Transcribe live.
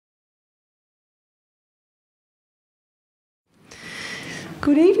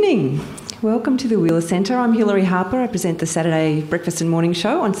Good evening. Welcome to the Wheeler Centre. I'm Hilary Harper. I present the Saturday breakfast and morning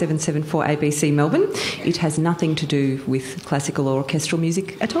show on 774 ABC Melbourne. It has nothing to do with classical or orchestral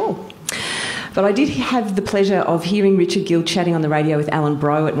music at all. But I did have the pleasure of hearing Richard Gill chatting on the radio with Alan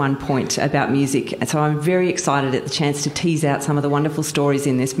Bro at one point about music. So I'm very excited at the chance to tease out some of the wonderful stories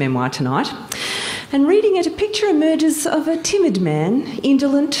in this memoir tonight. And reading it, a picture emerges of a timid man,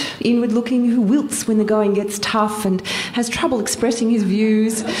 indolent, inward-looking, who wilts when the going gets tough and has trouble expressing his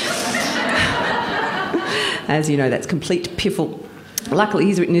views. As you know, that's complete piffle. Luckily,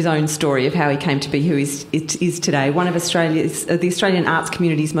 he's written his own story of how he came to be who he is today, one of the Australian arts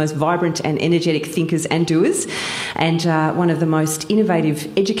community's most vibrant and energetic thinkers and doers, and one of the most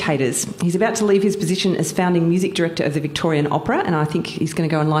innovative educators. He's about to leave his position as founding music director of the Victorian Opera, and I think he's going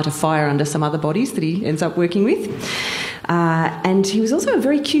to go and light a fire under some other bodies that he ends up working with. And he was also a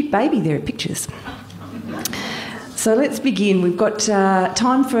very cute baby there at Pictures. So let's begin. We've got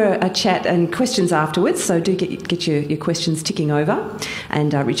time for a chat and questions afterwards, so do get your questions ticking over.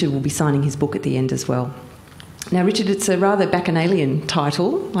 And Richard will be signing his book at the end as well. Now, Richard, it's a rather bacchanalian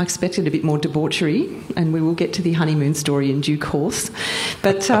title. I expected a bit more debauchery, and we will get to the honeymoon story in due course.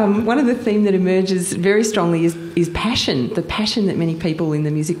 But one of the themes that emerges very strongly is passion, the passion that many people in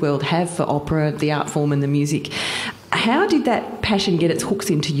the music world have for opera, the art form and the music. How did that passion get its hooks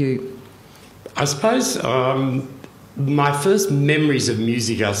into you? I suppose my first memories of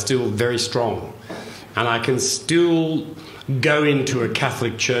music are still very strong, and I can still go into a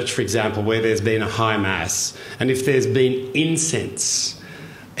Catholic church, for example, where there's been a high mass, and if there's been incense,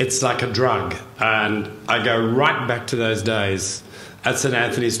 it's like a drug, and I go right back to those days at St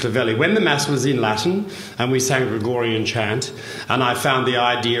Anthony's Clovelly when the mass was in Latin and we sang Gregorian chant, and I found the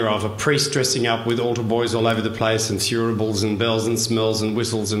idea of a priest dressing up with altar boys all over the place and thuribles and bells and smells and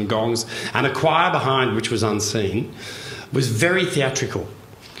whistles and gongs and a choir behind which was unseen was very theatrical.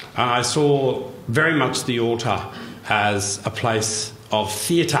 I saw very much the altar as a place of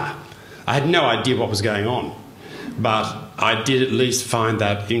theatre. I had no idea what was going on, but I did at least find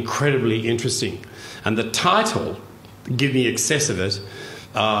that incredibly interesting. And the title, Give Me Excess of It,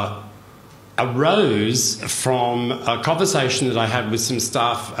 arose from a conversation that I had with some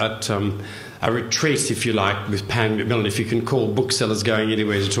staff at a retreat, if you like, with Pan Macmillan, if you can call booksellers going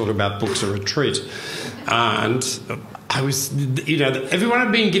anywhere to talk about books a retreat. And I was, everyone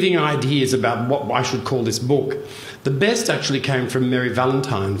had been giving ideas about what I should call this book. The best actually came from Mary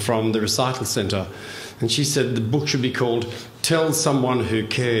Valentine from the Recital Centre. And she said the book should be called Tell Someone Who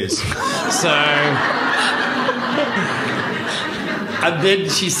Cares. And then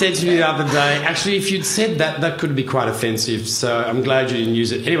she said to me the other day, actually, if you'd said that, that could be quite offensive, so I'm glad you didn't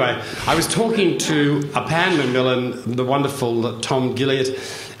use it. Anyway, I was talking to a Pan Macmillan, the wonderful Tom Gilliatt,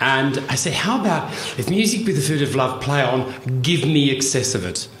 and I said, how about if music be the food of love, play on, give me excess of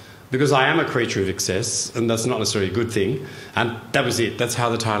it? Because I am a creature of excess, and that's not necessarily a good thing. And that was it. That's how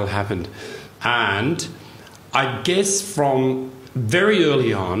the title happened. And I guess from very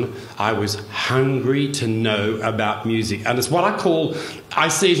early on, I was hungry to know about music. And it's what I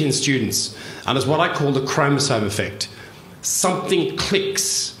see it in students, and it's what I call the chromosome effect. Something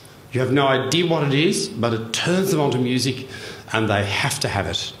clicks. You have no idea what it is, but it turns them onto music, and they have to have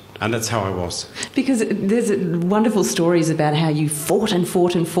it. And that's how I was. Because there's wonderful stories about how you fought and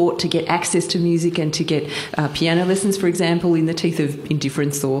fought and fought to get access to music and to get piano lessons, for example, in the teeth of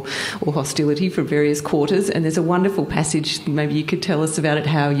indifference or hostility from various quarters. And there's a wonderful passage, maybe you could tell us about it,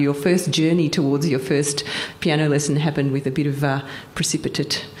 how your first journey towards your first piano lesson happened with a bit of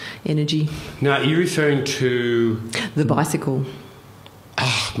precipitate energy. Now, are you referring to the bicycle?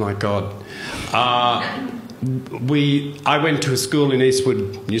 Oh, my God. I went to a school in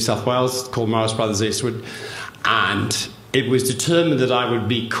Eastwood, New South Wales, called Morris Brothers Eastwood, and it was determined that I would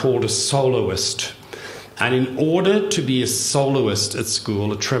be called a soloist. And in order to be a soloist at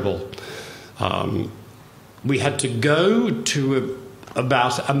school, a treble, we had to go to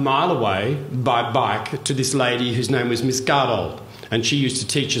about a mile away by bike to this lady whose name was Miss Gardol, and she used to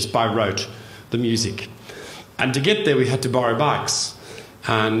teach us by rote the music. And to get there, we had to borrow bikes.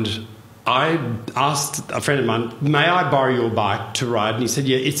 And I asked a friend of mine, may I borrow your bike to ride? And he said,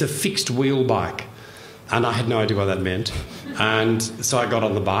 yeah, it's a fixed wheel bike. And I had no idea what that meant. And so I got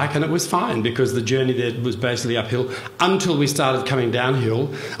on the bike, and it was fine because the journey there was basically uphill until we started coming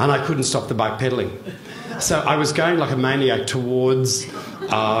downhill, and I couldn't stop the bike pedalling. So I was going like a maniac towards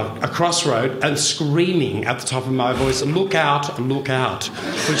a crossroad and screaming at the top of my voice, look out,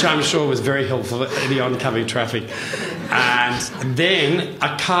 which I'm sure was very helpful in the oncoming traffic. And then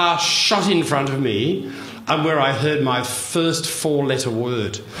a car shot in front of me. and where I heard my first 4-letter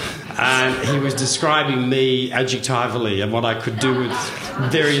word. And he was describing me adjectively and what I could do with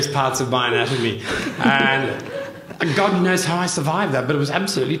various parts of my anatomy. And God knows how I survived that, but it was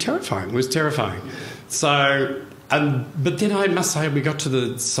absolutely terrifying. It was terrifying. So, but then I must say, we got to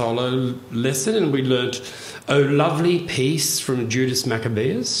the solo lesson and we learnt "O Lovely Peace" from Judas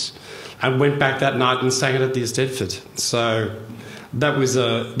Maccabeus, and went back that night and sang it at the Eisteddfod. So that was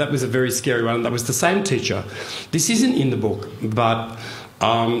a very scary one. That was the same teacher. This isn't in the book, but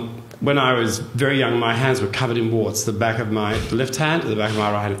when I was very young, my hands were covered in warts. The back of my left hand and the back of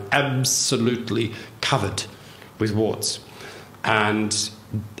my right hand, absolutely covered with warts. And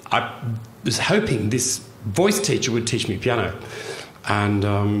I was hoping this voice teacher would teach me piano. And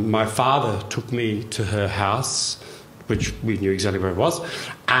my father took me to her house, which we knew exactly where it was,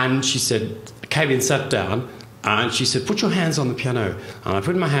 and she said, came in, sat down, and she said, "Put your hands on the piano." And I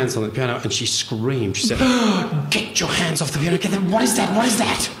put my hands on the piano, and she screamed. She said, "Oh, get your hands off the piano. Get them. What is that? What is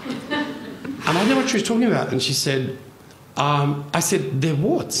that?" And I didn't know what she was talking about. And she said, I said, "They're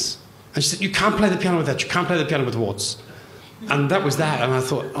warts." And she said, "You can't play the piano with that. You can't play the piano with warts." And that was that. And I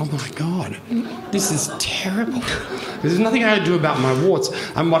thought, oh my God, this is terrible. There's nothing I could do about my warts.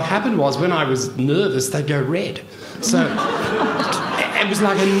 And what happened was, when I was nervous, they'd go red. So it was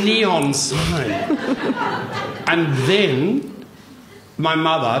like a neon sign. And then my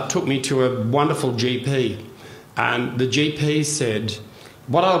mother took me to a wonderful GP. And the GP said,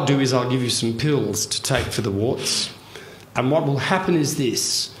 "What I'll do is I'll give you some pills to take for the warts. And what will happen is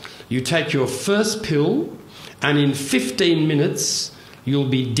this. You take your first pill, and in 15 minutes,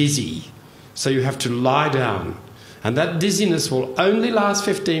 you'll be dizzy. So you have to lie down. And that dizziness will only last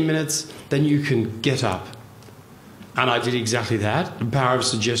 15 minutes, then you can get up." And I did exactly that. The power of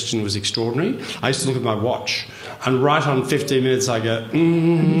suggestion was extraordinary. I used to look at my watch, and right on 15 minutes I go,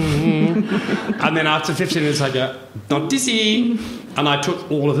 and then after 15 minutes I go, "Not dizzy." And I took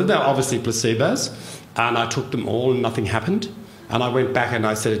all of them. They were obviously placebos, and I took them all and nothing happened. And I went back and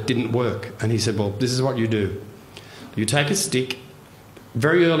I said, "It didn't work." And he said, "Well, this is what you do. You take a stick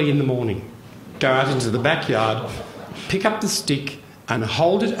very early in the morning, go out into the backyard, pick up the stick and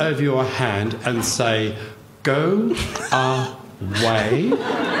hold it over your hand and say, 'Go away.'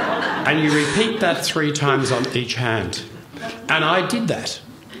 And you repeat that 3 times on each hand." And I did that.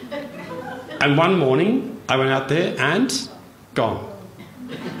 And one morning I went out there and gone.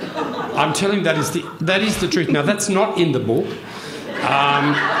 I'm telling you, that is the truth. Now, that's not in the book,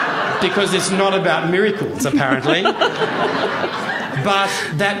 because it's not about miracles, apparently. But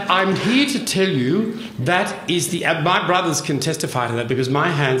that I'm here to tell you, that is my brothers can testify to that, because my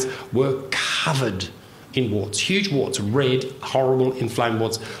hands were covered in warts, huge warts, red, horrible, inflamed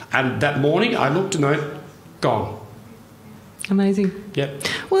warts. And that morning I looked and went, gone. Amazing. Yep.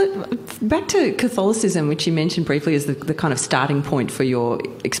 Well, back to Catholicism, which you mentioned briefly as the kind of starting point for your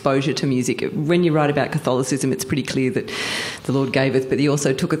exposure to music. When you write about Catholicism, it's pretty clear that the Lord gaveth, but he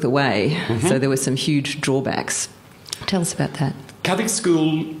also tooketh away. Mm-hmm. So there were some huge drawbacks. Tell us about that. Catholic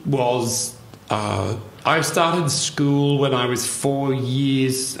school was... I started school when I was 4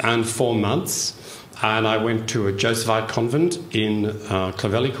 years and 4 months, and I went to a Josephite convent in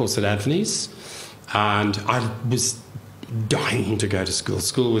Clovelly called St Anthony's, and I was dying to go to school.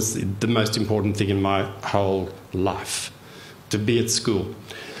 School was the most important thing in my whole life, to be at school.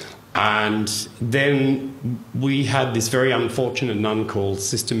 And then we had this very unfortunate nun called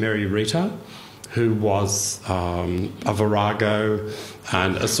Sister Mary Rita, who was a virago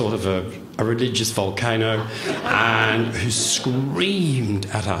and a sort of a religious volcano, and who screamed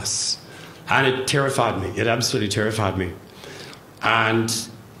at us. And it terrified me. It absolutely terrified me. And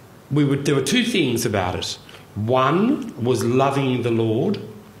there were 2 things about it. One was loving the Lord.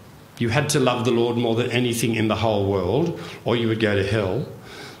 You had to love the Lord more than anything in the whole world, or you would go to hell.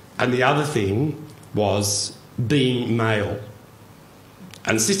 And the other thing was being male.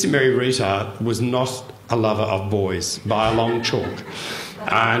 And Sister Mary Rita was not a lover of boys by a long chalk.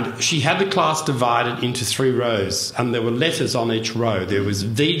 And she had the class divided into 3 rows, and there were letters on each row. There was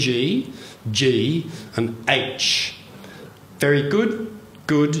VG, G, and H. Very good,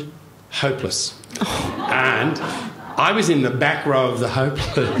 good, hopeless. And I was in the back row of the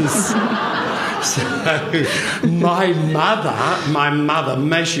hopeless. So my mother,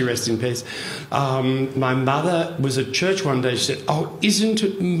 may she rest in peace, my mother was at church one day. She said, "Oh, isn't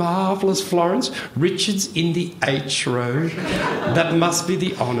it marvellous, Florence? Richard's in the H row. That must be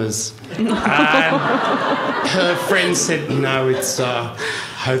the honours." And her friend said, "No, it's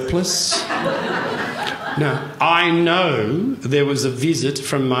hopeless." Now, I know there was a visit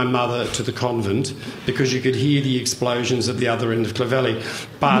from my mother to the convent because you could hear the explosions at the other end of Clovelly.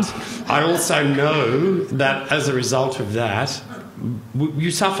 But I also know that as a result of that,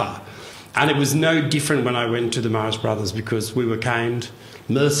 you suffer. And it was no different when I went to the Morris Brothers because we were caned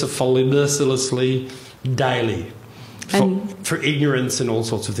mercilessly, daily. For ignorance and all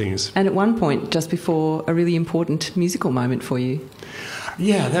sorts of things. And at one point, just before a really important musical moment for you.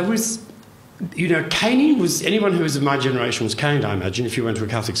 Yeah, that was... You know, caning was... Anyone who was of my generation was caned, I imagine, if you went to a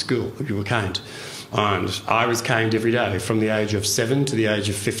Catholic school, you were caned. And I was caned every day from the age of 7 to the age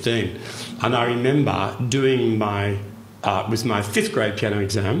of 15. And I remember doing my... it was my 5th grade piano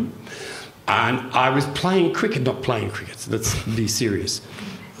exam, and I was playing cricket, not playing cricket, let's be serious.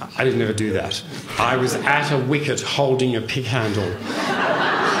 I didn't ever do that. I was at a wicket holding a pick handle.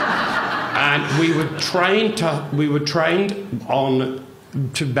 And we were trained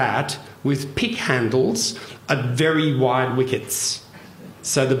to bat with pick handles at very wide wickets.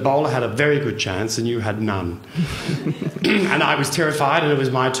 So the bowler had a very good chance and you had none. And I was terrified, and it was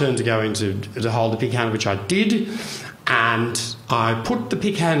my turn to go into to hold the pick handle, which I did. And I put the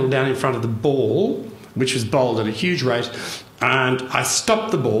pick handle down in front of the ball, which was bowled at a huge rate, and I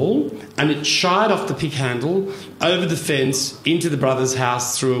stopped the ball, and it shied off the pick handle over the fence into the brother's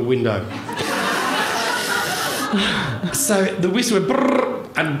house through a window. So the whistle went brrr,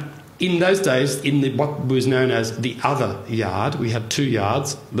 and in those days, in what was known as the other yard, we had 2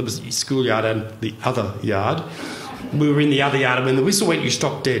 yards. There was the schoolyard and the other yard. We were in the other yard, and when the whistle went, you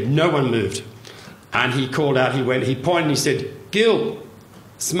stopped dead. No one moved. And he called out, he pointed and he said, "Gill,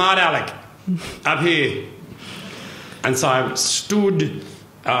 smart Alec, up here." And so I stood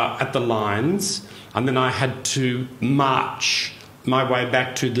at the lines, and then I had to march my way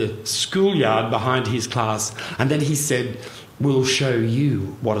back to the schoolyard behind his class. And then he said, "We'll show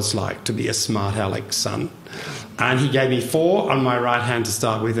you what it's like to be a smart Alec, son." And he gave me 4 on my right hand to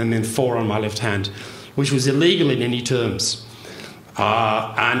start with, and then 4 on my left hand, which was illegal in any terms.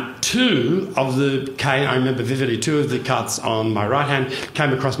 And 2 of the cane, I remember vividly, 2 of the cuts on my right hand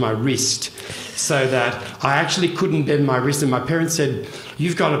came across my wrist, so that I actually couldn't bend my wrist. And my parents said,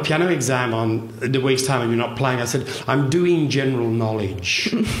 "You've got a piano exam in a week's time and you're not playing." I said, "I'm doing general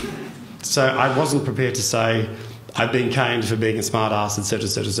knowledge." So I wasn't prepared to say I've been caned for being a smart ass, etc.,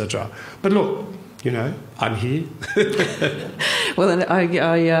 etc., etc. But look, you know, I'm here. Well, and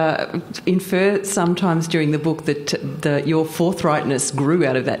I infer sometimes during the book that your forthrightness grew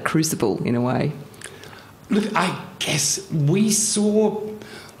out of that crucible in a way. Look, I guess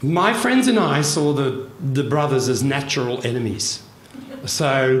my friends and I saw the brothers as natural enemies.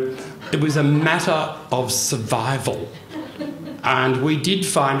 So it was a matter of survival. And we did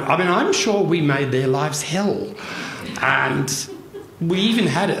find, I'm sure we made their lives hell. And we even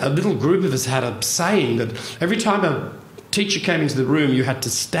had a little group of us had a saying that every time a teacher came into the room, you had to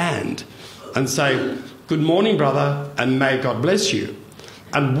stand and say, "Good morning, brother, and may God bless you."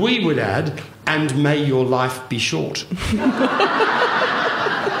 And we would add, "And may your life be short."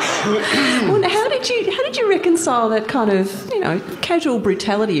 Well, how did you reconcile that kind of, casual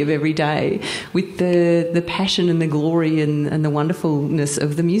brutality of every day with the passion and the glory and the wonderfulness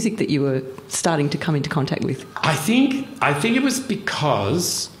of the music that you were starting to come into contact with? I think it was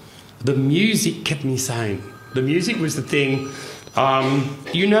because the music kept me sane. The music was the thing.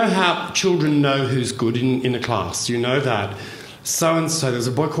 You know how children know who's good in a class. You know that so-and-so, there's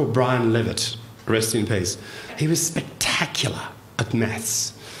a boy called Brian Levitt, rest in peace. He was spectacular at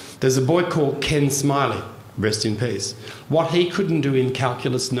maths. There's a boy called Ken Smiley, rest in peace. What he couldn't do in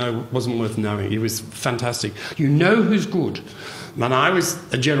calculus wasn't worth knowing. He was fantastic. You know who's good. And I was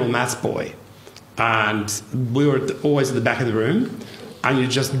a general maths boy, and we were always at the back of the room, and you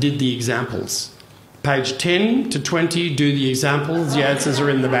just did the examples. Page 10 to 20, do the examples, the answers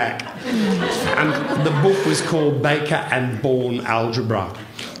are in the back. And the book was called Baker and Bourne Algebra,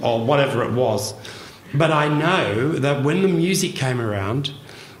 or whatever it was. But I know that when the music came around,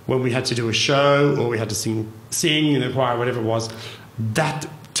 when we had to do a show or we had to sing in the choir, whatever it was, that,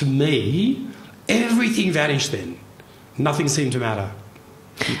 to me, everything vanished then. Nothing seemed to matter.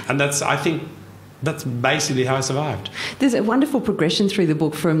 And I think that's basically how I survived. There's a wonderful progression through the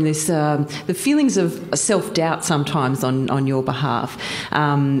book from this, the feelings of self-doubt sometimes on your behalf,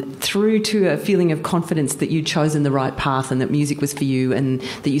 through to a feeling of confidence that you'd chosen the right path and that music was for you, and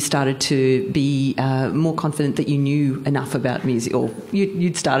that you started to be more confident that you knew enough about music, or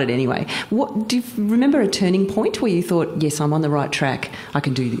you'd started anyway. Do you remember a turning point where you thought, yes, I'm on the right track, I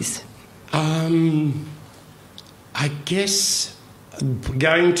can do this? I guess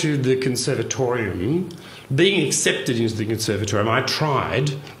going to the conservatorium, being accepted into the conservatorium, I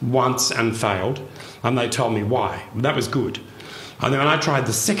tried once and failed, and they told me why. That was good. And then when I tried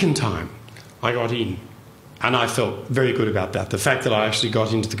the second time, I got in. And I felt very good about that, the fact that I actually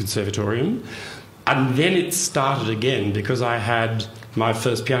got into the conservatorium. And then it started again because I had my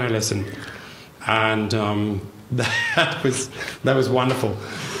first piano lesson. And that was wonderful.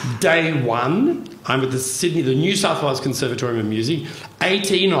 Day one, I'm at the New South Wales Conservatorium of Music.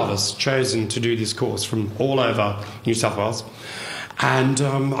 18 of us chosen to do this course from all over New South Wales. And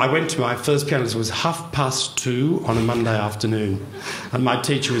I went to my first piano lesson. It was 2:30 on a Monday afternoon. And my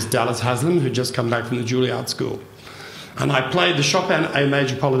teacher was Dallas Haslam, who'd just come back from the Juilliard School. And I played the Chopin A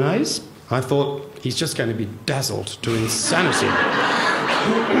Major Polonaise. I thought, he's just going to be dazzled to insanity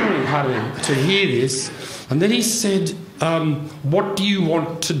pardon me, to hear this. And then he said, what do you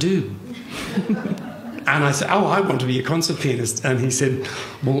want to do? And I said, oh, I want to be a concert pianist. And he said,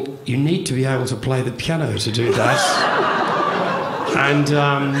 well, you need to be able to play the piano to do that. And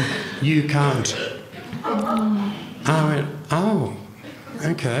you can't. And I went, oh,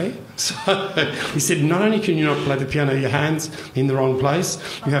 okay. So he said, not only can you not play the piano, your hands in the wrong place,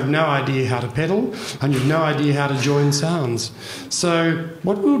 you have no idea how to pedal, and you have no idea how to join sounds. So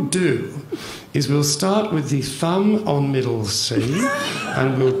what we'll do is we'll start with the thumb on middle C,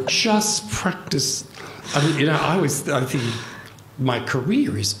 and we'll just practice. I think my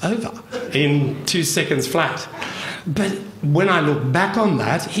career is over in 2 seconds flat. But when I look back on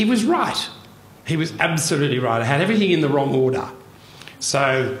that, he was right. He was absolutely right. I had everything in the wrong order.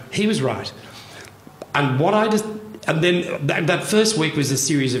 So he was right. And then that first week was a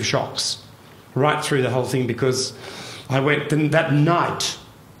series of shocks right through the whole thing, because then that night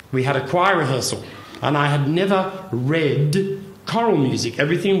we had a choir rehearsal, and I had never read choral music.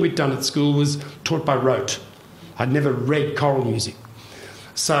 Everything we'd done at school was taught by rote. I'd never read choral music.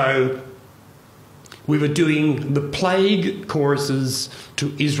 So we were doing the plague choruses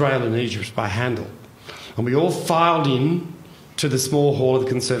to Israel and Egypt by Handel. And we all filed in to the small hall of the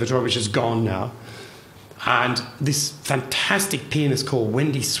conservatory, which is gone now. And this fantastic pianist called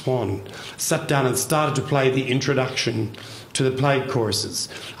Wendy Swan sat down and started to play the introduction to the plague choruses.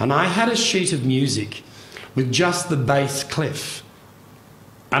 And I had a sheet of music with just the bass clef.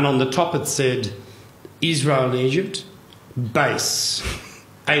 And on the top it said, Israel and Egypt, bass,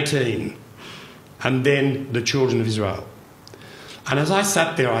 18. And then the children of Israel. And as I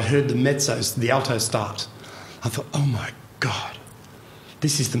sat there, I heard the mezzos, the alto start. I thought, oh my God,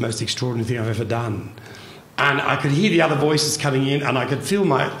 this is the most extraordinary thing I've ever done. And I could hear the other voices coming in, and I could feel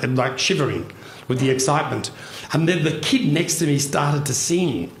like shivering with the excitement. And then the kid next to me started to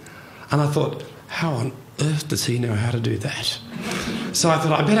sing. And I thought, how on earth does he know how to do that? So I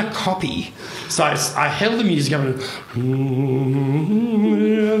thought, I better copy. So I held the music up and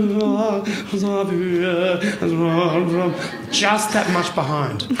just that much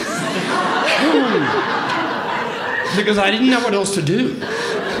behind. Because I didn't know what else to do.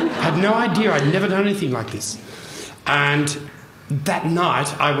 I had no idea. I'd never done anything like this. And that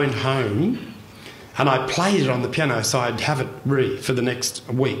night I went home and I played it on the piano so I'd have it ready for the next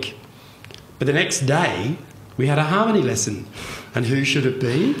week. But the next day we had a harmony lesson. And who should it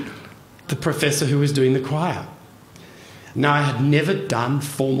be? The professor who was doing the choir. Now, I had never done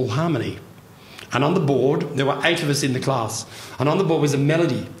formal harmony. And on the board, there were 8 of us in the class. And on the board was a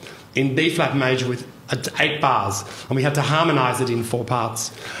melody in B-flat major with 8 bars. And we had to harmonise it in 4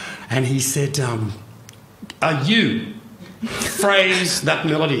 parts. And he said, you phrase that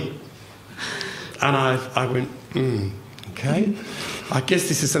melody. And I went, okay. I guess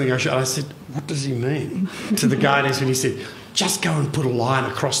this is something I should. I said, what does he mean? To the guy next to me, he said, just go and put a line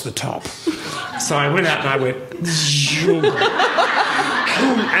across the top. So I went out and I went,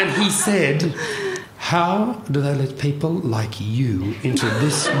 and he said, how do they let people like you into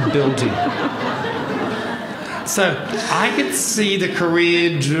this building? So I could see the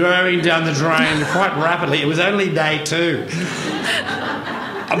career drowning down the drain quite rapidly. It was only day 2.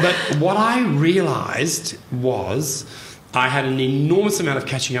 But what I realised was I had an enormous amount of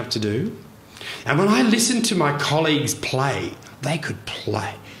catching up to do. And when I listened to my colleagues play, they could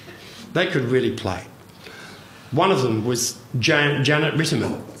play. They could really play. One of them was Janet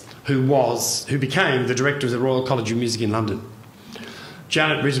Ritterman, who became the director of the Royal College of Music in London.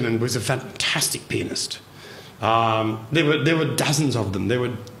 Janet Ritterman was a fantastic pianist. There were dozens of them. There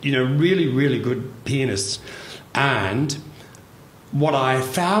were, really, really good pianists. And what I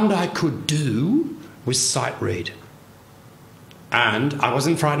found I could do was sight read. And I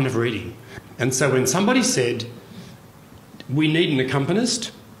wasn't frightened of reading. And so when somebody said, we need an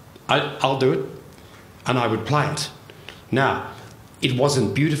accompanist, I'll do it, and I would play it. Now, it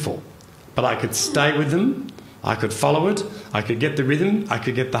wasn't beautiful, but I could stay with them, I could follow it, I could get the rhythm, I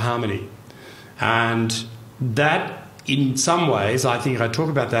could get the harmony. And that, in some ways, I think I talk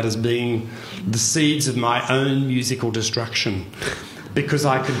about that as being the seeds of my own musical destruction, because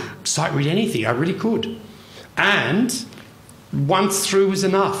I could sight read anything, I really could. And once through was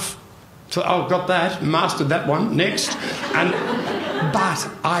enough. So, oh, got that, mastered that one, next. But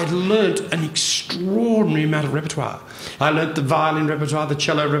I learnt an extraordinary amount of repertoire. I learnt the violin repertoire, the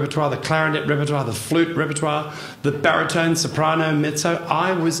cello repertoire, the clarinet repertoire, the flute repertoire, the baritone, soprano, mezzo.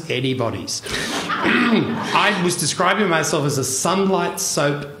 I was anybody's. I was describing myself as a sunlight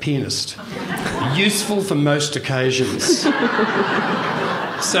soap pianist, useful for most occasions. But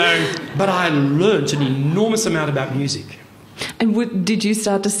I learnt an enormous amount about music. And did you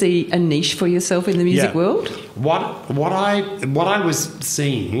start to see a niche for yourself in the music world? What I was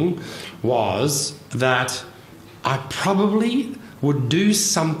seeing was that I probably would do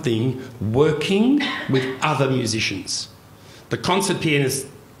something working with other musicians. The concert pianist,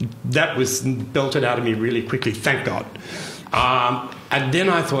 that was belted out of me really quickly, thank God. And then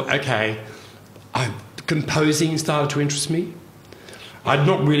I thought, okay, composing started to interest me. I'd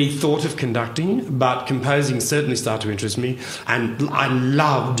not really thought of conducting, but composing certainly started to interest me, and I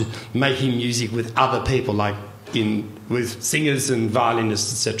loved making music with other people, like with singers and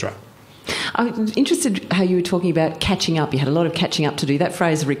violinists, etc. I'm interested how you were talking about catching up. You had a lot of catching up to do. That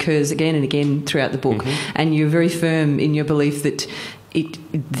phrase recurs again and again throughout the book, and you're very firm in your belief that it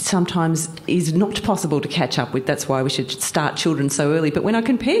sometimes is not possible to catch up with. That's why we should start children so early. But when I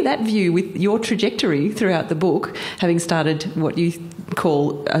compare that view with your trajectory throughout the book, having started what you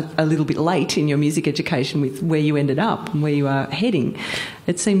call a little bit late in your music education with where you ended up and where you are heading,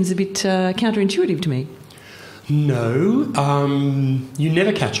 it seems a bit counterintuitive to me. No, you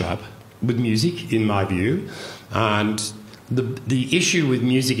never catch up with music, in my view. And the issue with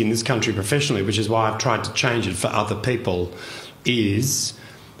music in this country professionally, which is why I've tried to change it for other people, is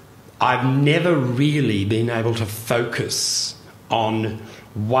I've never really been able to focus on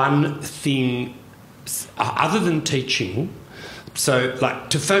one thing other than teaching. So, like,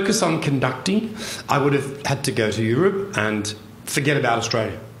 to focus on conducting, I would have had to go to Europe and forget about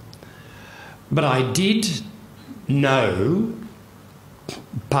Australia. But I did know,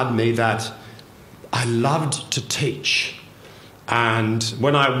 pardon me, that I loved to teach. And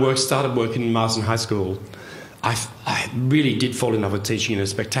when I started working in Marsden High School, I really did fall in love with teaching in a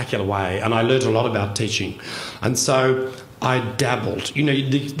spectacular way, and I learnt a lot about teaching. And so I dabbled. You know,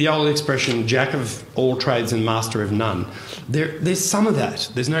 the old expression, jack of all trades and master of none, there's some of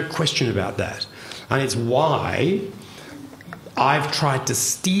that. There's no question about that. And it's why I've tried to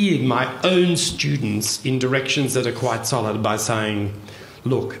steer my own students in directions that are quite solid by saying,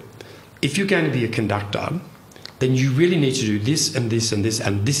 look, if you're going to be a conductor, then you really need to do this and this and this,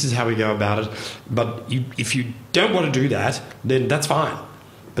 and this is how we go about it. But if you don't want to do that, then that's fine.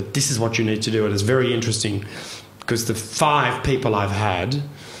 But this is what you need to do. And it's very interesting because the 5 people I've had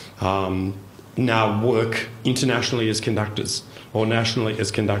now work internationally as conductors or nationally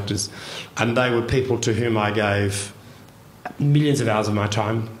as conductors. And they were people to whom I gave millions of hours of my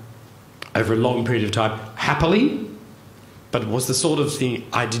time over a long period of time, happily, but it was the sort of thing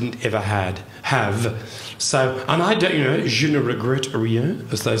I didn't ever have. So, and I don't, you know, je ne regrette rien,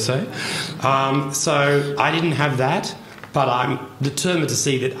 as they say. So I didn't have that, but I'm determined to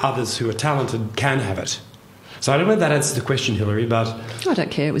see that others who are talented can have it. So I don't know if that answers the question, Hilary, but... I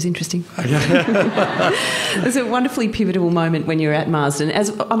don't care, it was interesting. It was a wonderfully pivotal moment when you were at Marsden.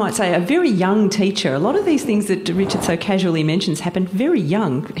 As I might say, a very young teacher. A lot of these things that Richard so casually mentions happened very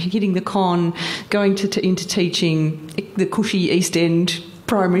young, hitting the con, going into teaching, the cushy East End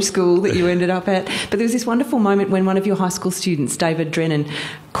primary school that you ended up at. But there was this wonderful moment when one of your high school students, David Drennan,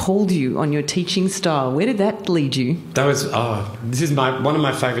 called you on your teaching style. Where did that lead you? That was, this is one of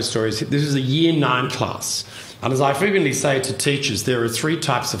my favourite stories. This was a Year 9 class. And as I frequently say to teachers, there are 3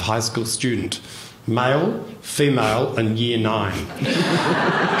 types of high school student: male, female, and Year 9.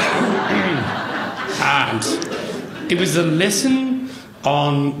 And it was a lesson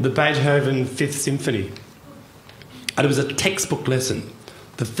on the Beethoven 5th Symphony. And it was a textbook lesson.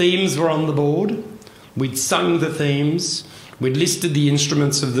 The themes were on the board. We'd sung the themes. We'd listed the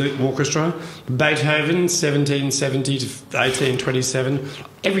instruments of the orchestra. Beethoven, 1770 to 1827.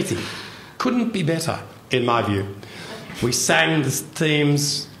 Everything. Couldn't be better, in my view. We sang the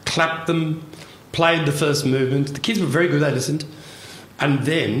themes, clapped them, played the first movement. The kids were very good, they listened. And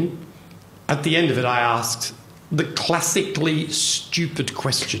then, at the end of it, I asked the classically stupid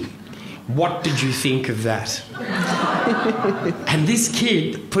question: what did you think of that? And this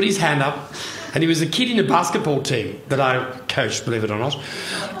kid put his hand up, and he was a kid in a basketball team that I coach, believe it or not.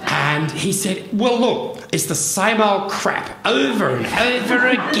 And he said, well, look, it's the same old crap over and over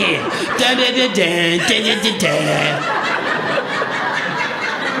again. Da da da da da da da.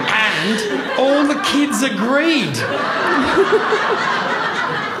 And all the kids agreed.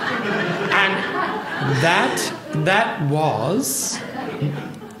 And that was,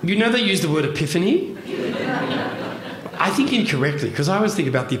 you know, they use the word epiphany. I think incorrectly, because I always think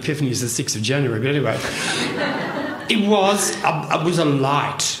about the epiphany as the 6th of January, but anyway. It was a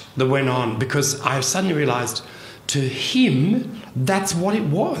light that went on, because I suddenly realised to him that's what it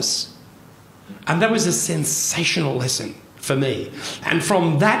was. And that was a sensational lesson for me. And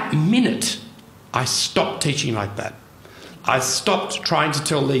from that minute, I stopped teaching like that. I stopped trying to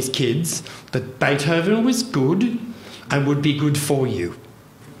tell these kids that Beethoven was good and would be good for you.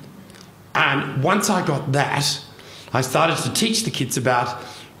 And once I got that, I started to teach the kids about,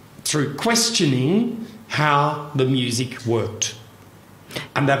 through questioning, how the music worked.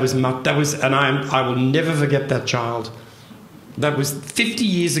 And I will never forget that child. That was 50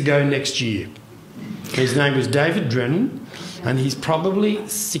 years ago next year. His name was David Drennan, and he's probably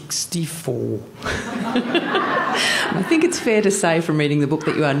 64. I think it's fair to say from reading the book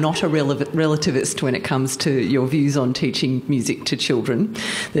that you are not a relativist when it comes to your views on teaching music to children,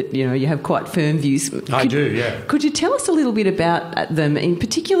 that, you know, you have quite firm views. I do, yeah. Could you tell us a little bit about them, in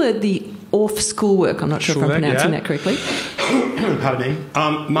particular the Orff schoolwork? I'm not sure if I'm pronouncing that correctly. Pardon me.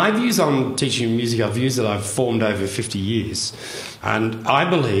 My views on teaching music are views that I've formed over 50 years. And I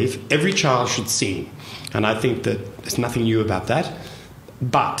believe every child should sing. And I think that there's nothing new about that.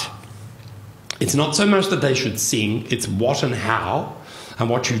 But it's not so much that they should sing, it's what and how and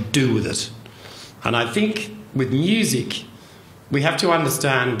what you do with it. And I think with music, we have to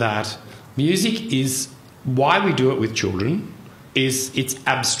understand that music is, why we do it with children, is it's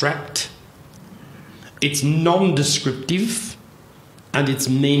abstract, it's non-descriptive, and it's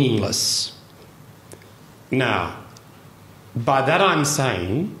meaningless. Now, by that I'm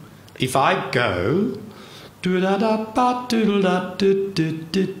saying, if I go, I'm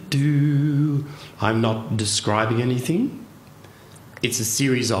not describing anything. It's a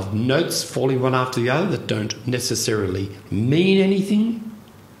series of notes falling one after the other that don't necessarily mean anything,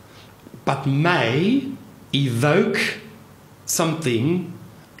 but may evoke something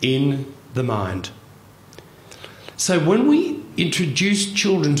in the mind. So when we introduce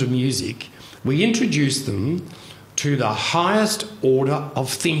children to music, we introduce them to the highest order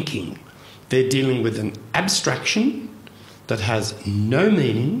of thinking. They're dealing with an abstraction that has no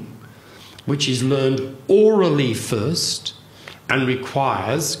meaning, which is learned orally first and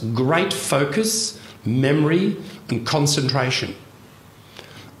requires great focus, memory, and concentration.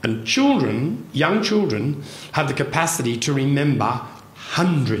 And children, young children, have the capacity to remember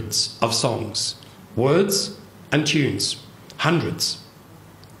hundreds of songs, words and tunes, hundreds,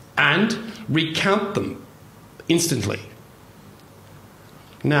 and recount them instantly.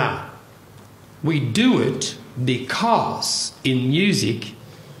 Now, we do it because in music,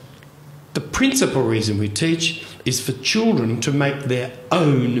 the principal reason we teach is for children to make their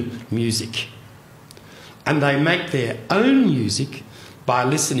own music. And they make their own music by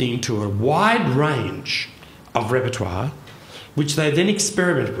listening to a wide range of repertoire, which they then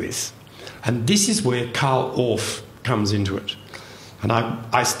experiment with. And this is where Carl Orff comes into it. And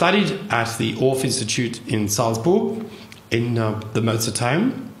I studied at the Orff Institute in Salzburg, in the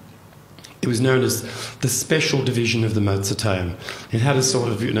Mozarteum. It was known as the special division of the Mozarteum. It had a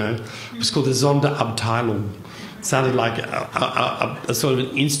sort of, you know, it was called the Sonderabteilung. It sounded like a sort of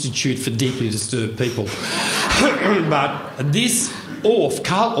an institute for deeply disturbed people. But this Orff,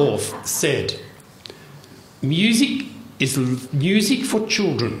 Carl Orff, said, music for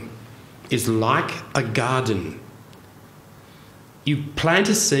children is like a garden. You plant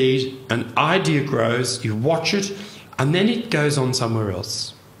a seed, an idea grows, you watch it, and then it goes on somewhere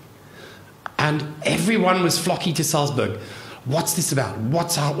else. And everyone was flocking to Salzburg. What's this about?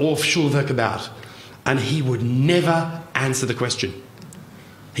 What's our Orff Schulwerk about? And he would never answer the question.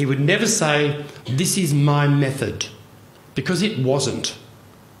 He would never say, this is my method, because it wasn't.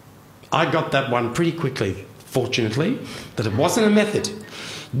 I got that one pretty quickly, fortunately, that it wasn't a method.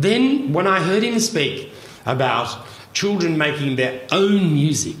 Then, when I heard him speak about children making their own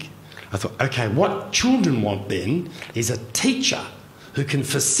music, I thought, okay, what children want then is a teacher who can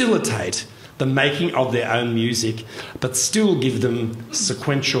facilitate the making of their own music, but still give them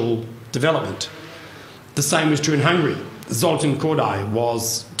sequential development. The same was true in Hungary. Zoltán Kodály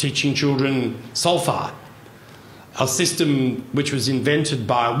was teaching children solfa, a system which was invented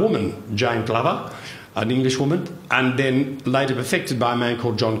by a woman, Jane Glover, an English woman, and then later perfected by a man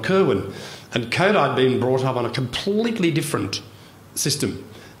called John Kerwin. And Code had been brought up on a completely different system.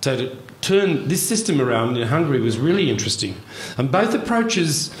 So to turn this system around in Hungary was really interesting. And both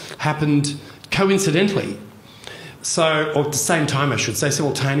approaches happened coincidentally. So, or at the same time, I should say,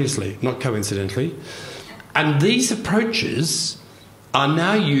 simultaneously, not coincidentally. And these approaches are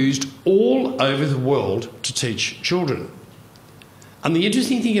now used all over the world to teach children. And the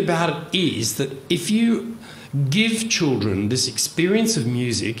interesting thing about it is that if you give children this experience of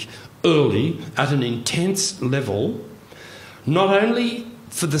music early at an intense level, not only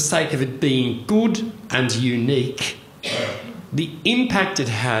for the sake of it being good and unique, the impact it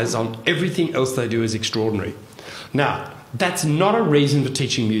has on everything else they do is extraordinary. Now, that's not a reason for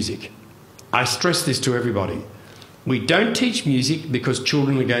teaching music. I stress this to everybody. We don't teach music because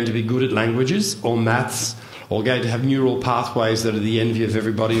children are going to be good at languages or maths or going to have neural pathways that are the envy of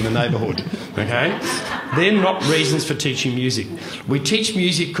everybody in the neighbourhood, okay? They're not reasons for teaching music. We teach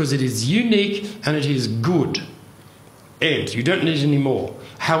music because it is unique and it is good. And you don't need any more.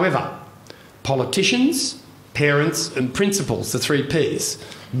 However, politicians, parents and principals, the 3 Ps,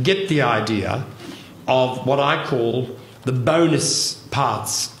 get the idea of what I call the bonus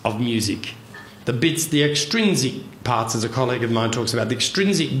parts of music. The bits, the extrinsic parts, as a colleague of mine talks about, the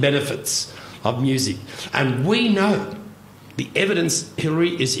extrinsic benefits of music. And we know the evidence,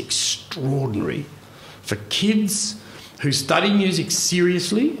 Hilary, is extraordinary for kids who study music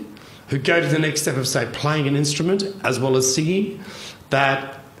seriously, who go to the next step of, say, playing an instrument as well as singing,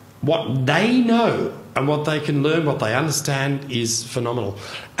 that what they know and what they can learn, what they understand is phenomenal.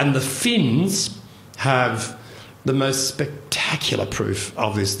 And the Finns have the most spectacular proof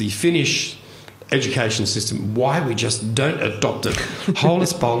of this. The Finnish education system, why we just don't adopt it.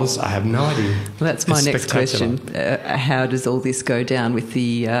 Holus bolus, I have no idea. Well, that's my next question. How does all this go down with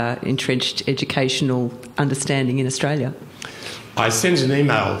the entrenched educational understanding in Australia? I sent an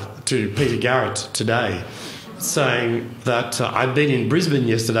email to Peter Garrett today saying that I'd been in Brisbane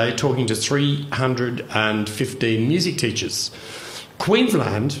yesterday talking to 315 music teachers.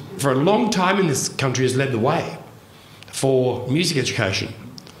 Queensland, for a long time in this country, has led the way for music education.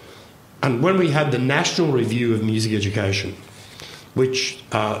 And when we had the National Review of Music Education, which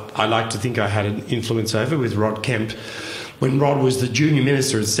I like to think I had an influence over with Rod Kemp, when Rod was the junior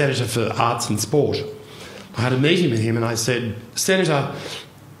minister and Senator for Arts and Sport, I had a meeting with him and I said, Senator,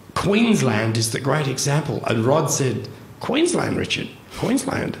 Queensland is the great example. And Rod said, Queensland, Richard,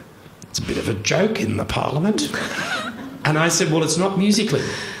 Queensland. It's a bit of a joke in the Parliament. And I said, well, it's not musically.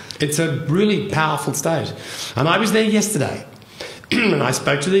 It's a really powerful state. And I was there yesterday and I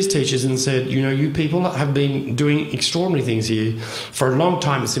spoke to these teachers and said, you know, you people have been doing extraordinary things here for a long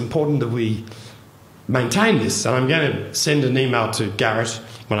time. It's important that we maintain this. And I'm going to send an email to Garrett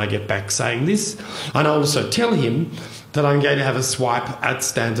when I get back saying this. And I'll also tell him that I'm going to have a swipe at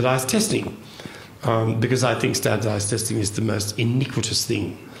standardised testing because I think standardised testing is the most iniquitous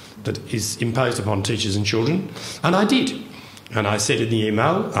thing that is imposed upon teachers and children. And I did. And I said in the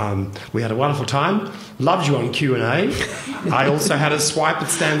email, we had a wonderful time, loved you on Q&A. I also had a swipe at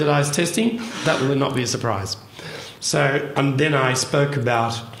standardised testing. That will not be a surprise. So, and then I spoke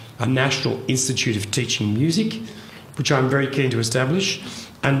about a National Institute of Teaching Music, which I'm very keen to establish,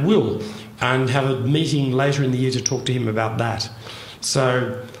 and will, and have a meeting later in the year to talk to him about that.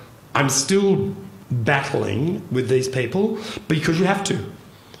 So I'm still battling with these people because you have to.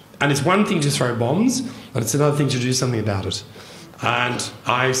 And it's one thing to throw bombs, and it's another thing to do something about it. And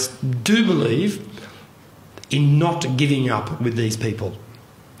I do believe in not giving up with these people.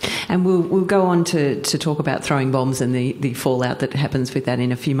 And we'll go on to talk about throwing bombs and the fallout that happens with that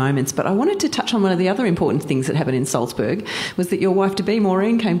in a few moments. But I wanted to touch on one of the other important things that happened in Salzburg was that your wife-to-be,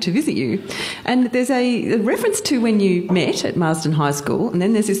 Maureen, came to visit you. And there's a reference to when you met at Marsden High School, and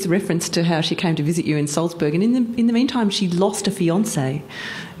then there's this reference to how she came to visit you in Salzburg. And in the meantime, she lost a fiancé,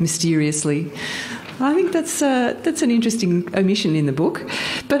 mysteriously. I think that's an interesting omission in the book.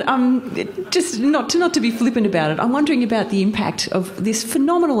 But just not to be flippant about it, I'm wondering about the impact of this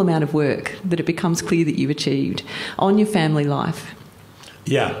phenomenal amount of work that it becomes clear that you've achieved on your family life.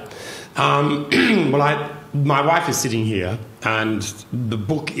 Yeah. Well, my wife is sitting here, and the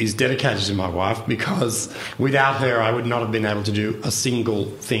book is dedicated to my wife because without her I would not have been able to do a single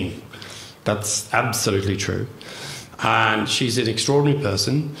thing. That's absolutely true. And she's an extraordinary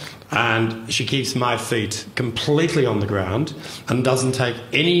person, and she keeps my feet completely on the ground and doesn't take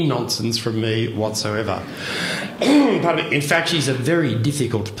any nonsense from me whatsoever. In fact, she's a very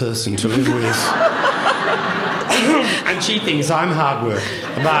difficult person to live with. And she thinks I'm hard work.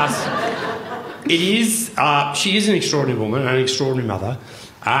 But she is an extraordinary woman and an extraordinary mother,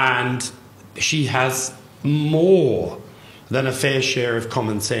 and she has more than a fair share of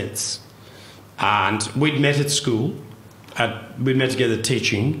common sense. And we'd met at school. We'd met together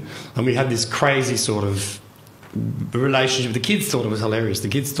teaching, and we had this crazy sort of relationship. The kids thought it was hilarious. The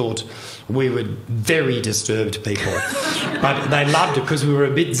kids thought we were very disturbed people. But they loved it because we were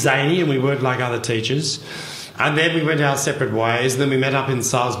a bit zany and we weren't like other teachers. And then we went our separate ways. And then we met up in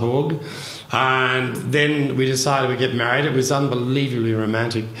Salzburg. And then we decided we'd get married. It was unbelievably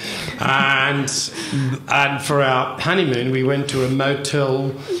romantic. And for our honeymoon, we went to a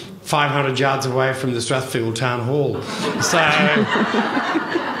motel 500 yards away from the Strathfield Town Hall. So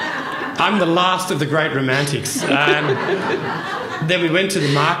I'm the last of the great romantics. Then we went to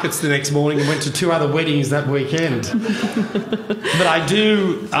the markets the next morning and went to 2 other weddings that weekend. But I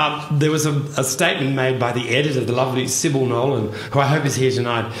do... there was a statement made by the editor, the lovely Sybil Nolan, who I hope is here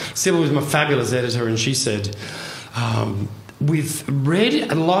tonight. Sybil was my fabulous editor, and she said, we've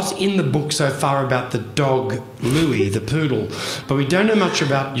read a lot in the book so far about the dog, Louis, the poodle, but we don't know much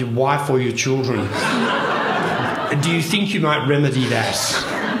about your wife or your children. Do you think you might remedy that?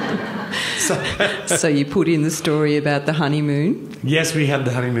 So you put in the story about the honeymoon? Yes, we had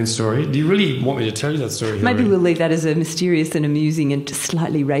the honeymoon story. Do you really want me to tell you that story, Hilary? Maybe we'll leave that as a mysterious and amusing and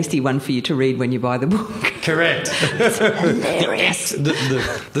slightly racy one for you to read when you buy the book. Correct. It's hilarious.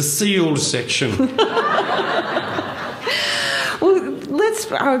 The sealed section.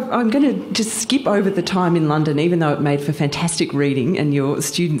 I'm going to just skip over the time in London, even though it made for fantastic reading, and your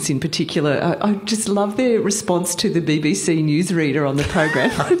students in particular. I just love their response to the BBC newsreader on the program.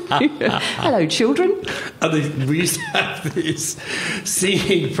 Hello, children. We used to have this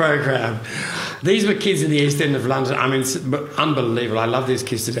singing program. These were kids in the East End of London. I mean, unbelievable. I love these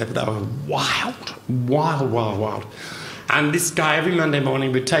kids to death, but they were wild, wild, wild, wild. And this guy, every Monday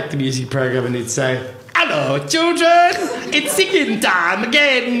morning, would take the music program and he'd say, "Hello, children, it's singing time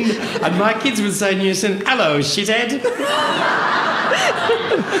again." And my kids would say in unison, "Hello, shithead."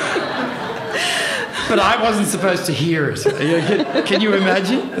 But I wasn't supposed to hear it. Can you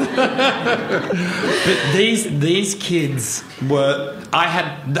imagine? But these kids were...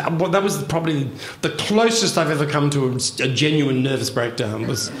 that was probably the closest I've ever come to a genuine nervous breakdown,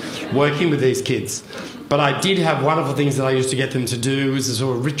 was working with these kids. But I did have wonderful things that I used to get them to do as a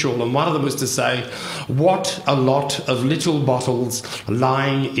sort of ritual, and one of them was to say, "What a lot of little bottles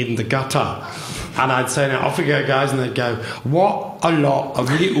lying in the gutter." And I'd say, "Now off we go, guys," and they'd go, "What a lot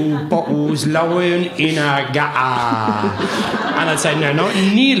of little bottles lying in a gutter." And I'd say, "No, not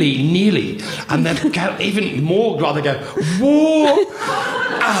nearly." And they'd go even more, they'd go, "What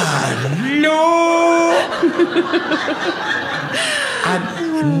a lot." I'd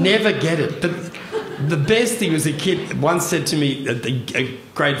never get it. But the best thing was, a kid once said to me, a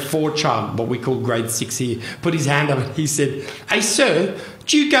grade 4 child, what we call grade 6 here, put his hand up and he said, "Hey, sir,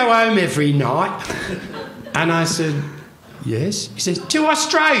 do you go home every night?" And I said, "Yes." He says, "To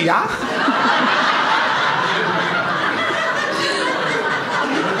Australia?"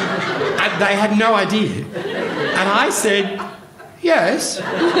 And they had no idea. And I said, "Yes."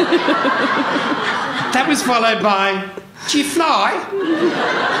 That was followed by, "Do you fly?"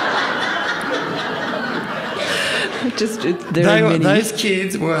 Those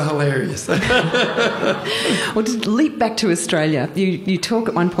kids were hilarious. Well, just leap back to Australia. You talk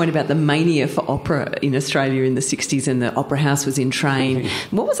at one point about the mania for opera in Australia in the 60s, and the Opera House was in train.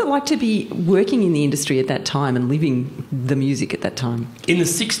 What was it like to be working in the industry at that time and living the music at that time? In the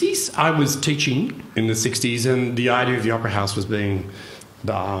 60s, I was teaching in the 60s, and the idea of the Opera House was being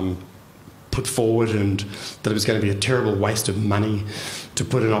put forward, and that it was going to be a terrible waste of money to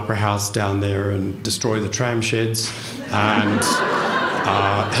put an opera house down there and destroy the tram sheds. And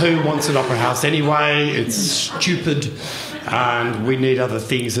who wants an opera house anyway? It's stupid, and we need other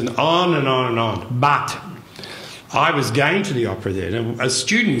things, and on and on and on. But I was going to the opera then, and as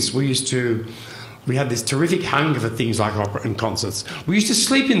students we had this terrific hunger for things like opera and concerts. We used to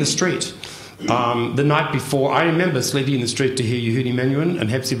sleep in the street. The night before, I remember sleeping in the street to hear Yehudi Menuhin and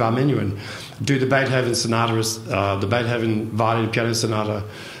Hepzibah Menuhin do the Beethoven sonata, the Beethoven violin and piano sonata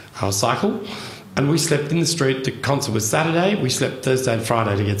cycle, and we slept in the street. The concert was Saturday. We slept Thursday and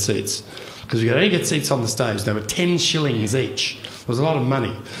Friday to get seats, because we could only get seats on the stage. They were 10 shillings each. It was a lot of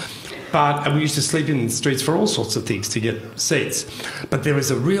money. And we used to sleep in the streets for all sorts of things to get seats. But there was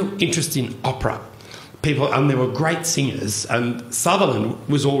a real interest in opera. And there were great singers, and Sutherland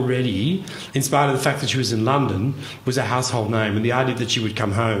was already, in spite of the fact that she was in London, was a household name, and the idea that she would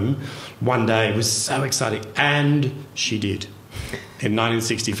come home one day was so exciting. And she did, in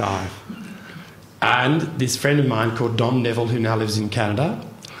 1965. And this friend of mine called Don Neville, who now lives in Canada,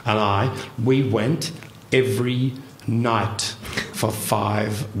 and we went every night for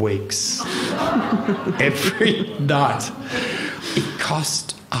 5 weeks. Every night. It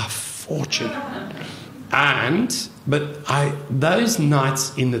cost a fortune. But those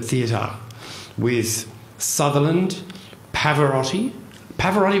nights in the theatre with Sutherland, Pavarotti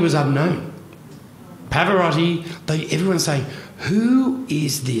was unknown. Pavarotti, everyone's saying, who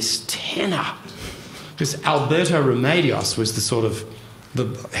is this tenor? Because Alberto Remedios was the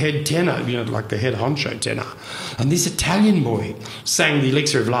head tenor, like the head honcho tenor. And this Italian boy sang the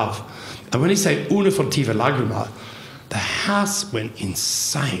Elixir of Love. And when he sang Una furtiva lagrima, the house went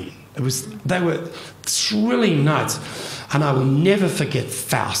insane. They were thrilling nights. And I will never forget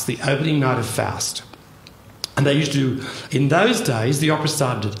Faust, the opening night of Faust. And they used to do, in those days, the opera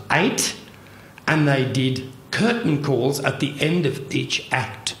started at 8, and they did curtain calls at the end of each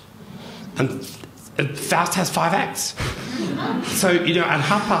act. And Faust has 5 acts. So, at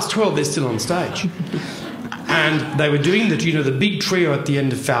 12:30, they're still on stage. And they were doing the big trio at the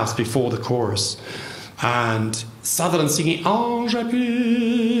end of Faust before the chorus. And Sutherland singing Ange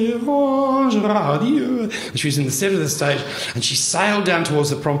pur, ange radieux. And she was in the centre of the stage, and she sailed down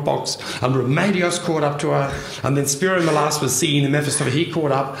towards the prompt box, and Remedios caught up to her, and then Spiro Malas was singing the Mephistopheles, he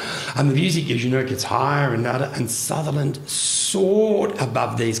caught up, and the music, as you know, gets higher and louder, and Sutherland soared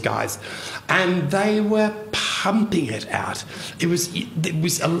above these guys, and they were pumping it out. It was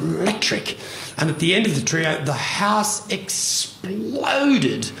electric. And at the end of the trio, the house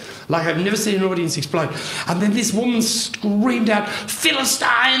exploded. Like I've never seen an audience explode. And then this woman screamed out,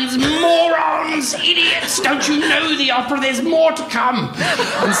 Philistines, morons, idiots, don't you know the opera? There's more to come.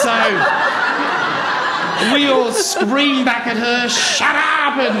 And so we all screamed back at her, shut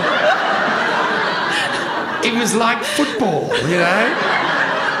up! And it was like football,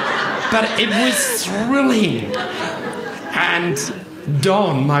 But it was thrilling. And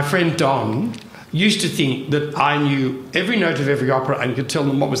Don, my friend Don, used to think that I knew every note of every opera and could tell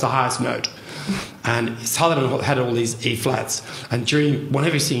them what was the highest note. And Sutherland had all these E flats. And during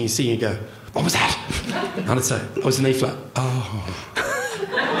whenever he's singing, he'd go, what was that? And I'd say, it was an E flat. Oh.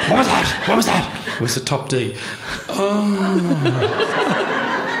 What was that? What was that? It was a top D. Oh.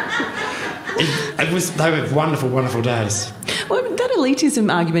 They were wonderful, wonderful days. Well, that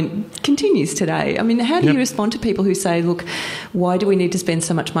elitism argument continues today. I mean, how do you respond to people who say, look, why do we need to spend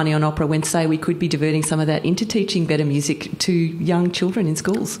so much money on opera when, say, we could be diverting some of that into teaching better music to young children in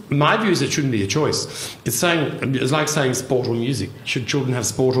schools? My view is it shouldn't be a choice. It's like saying sport or music. Should children have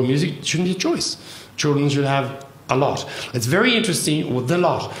sport or music? It shouldn't be a choice. Children should have a lot. It's very interesting, or the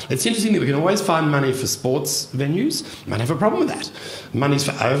lot. It's interesting that we can always find money for sports venues. We might have a problem with that. Money's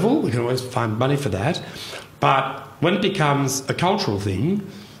for Oval, we can always find money for that. But when it becomes a cultural thing,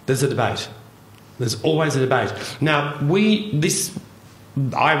 there's a debate. There's always a debate. Now,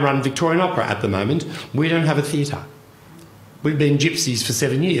 I run Victorian Opera at the moment. We don't have a theatre. We've been gypsies for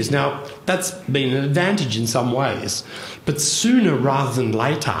 7 years. Now, that's been an advantage in some ways. But sooner rather than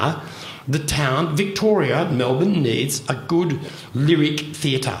later, the town, Victoria, Melbourne, needs a good lyric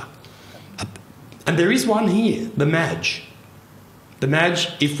theatre. And there is one here, the Madge. The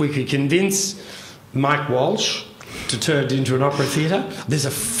Madge, if we could convince Mike Walsh to turn it into an opera theatre, there's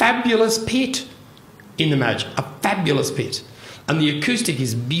a fabulous pit in the Madge, a fabulous pit. And the acoustic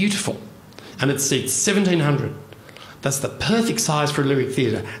is beautiful. And it seats 1,700. That's the perfect size for a lyric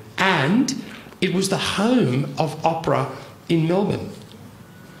theatre. And it was the home of opera in Melbourne.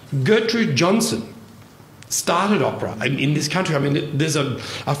 Gertrude Johnson started opera in this country. I mean, there's a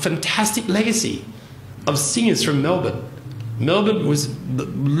fantastic legacy of singers from Melbourne. Melbourne was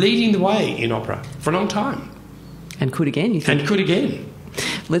leading the way in opera for a long time. And could again, you think? And could again.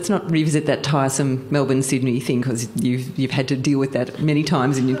 Let's not revisit that tiresome Melbourne-Sydney thing, because you've had to deal with that many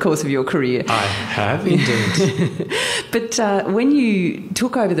times in the course of your career. I have indeed. But when you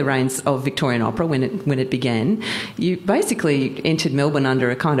took over the reins of Victorian Opera, when it began, you basically entered Melbourne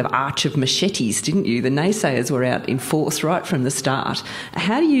under a kind of arch of machetes, didn't you? The naysayers were out in force right from the start.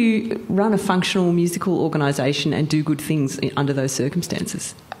 How do you run a functional musical organisation and do good things under those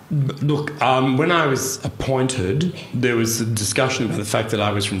circumstances? Look, when I was appointed, there was a discussion about the fact that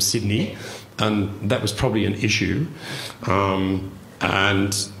I was from Sydney, and that was probably an issue, and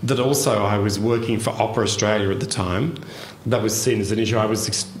that also I was working for Opera Australia at the time. That was seen as an issue. I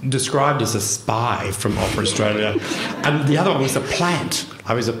was described as a spy from Opera Australia, and the other one was a plant.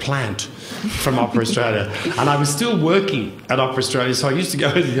 I was a plant from Opera Australia, and I was still working at Opera Australia, so I used to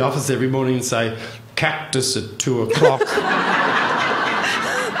go to the office every morning and say, "Cactus at 2 o'clock."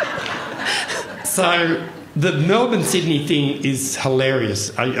 So the Melbourne-Sydney thing is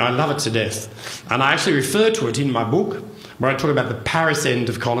hilarious. I love it to death. And I actually refer to it in my book where I talk about the Paris end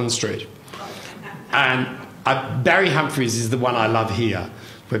of Collins Street. And Barry Humphries is the one I love here,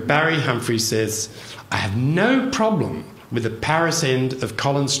 where Barry Humphries says, I have no problem with the Paris end of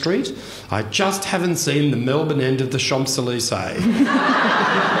Collins Street. I just haven't seen the Melbourne end of the Champs-Elysees.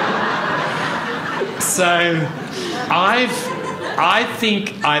 So I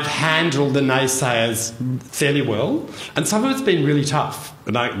think I've handled the naysayers fairly well, and some of it's been really tough,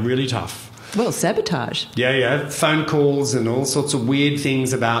 like really tough. Well, sabotage. Yeah. Phone calls and all sorts of weird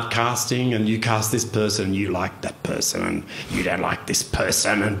things about casting, and you cast this person, and you like that person, and you don't like this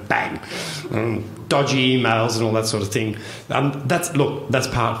person, and bang. Dodgy emails and all that sort of thing. That's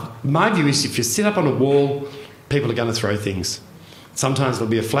part. My view is if you sit up on a wall, people are going to throw things. Sometimes it'll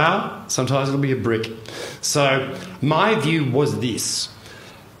be a flower, sometimes it'll be a brick. So my view was this.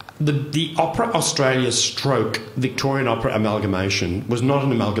 The Opera Australia stroke Victorian Opera amalgamation was not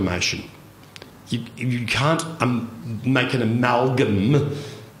an amalgamation. You can't make an amalgam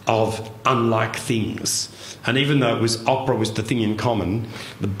of unlike things. And even though opera was the thing in common,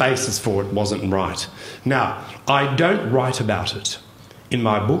 the basis for it wasn't right. Now, I don't write about it in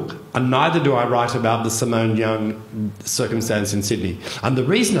my book, and neither do I write about the Simone Young circumstance in Sydney. And the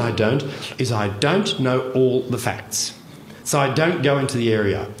reason I don't is I don't know all the facts. So I don't go into the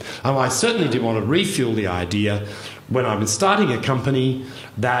area. And I certainly didn't want to refuel the idea when I was starting a company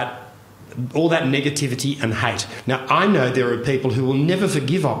that all that negativity and hate. Now, I know there are people who will never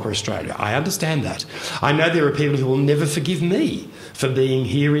forgive Opera Australia. I understand that. I know there are people who will never forgive me for being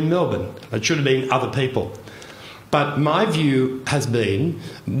here in Melbourne. It should have been other people. But my view has been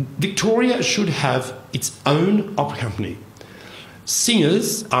Victoria should have its own opera company.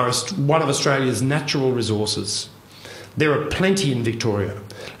 Singers are one of Australia's natural resources. There are plenty in Victoria.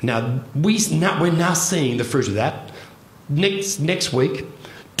 Now, we're now seeing the fruit of that. Next week,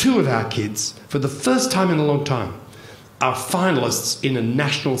 2 of our kids, for the first time in a long time, are finalists in a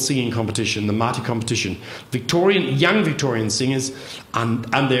national singing competition, the Marty competition. Young Victorian singers, and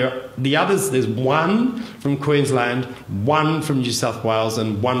the others, there's 1 from Queensland, 1 from New South Wales,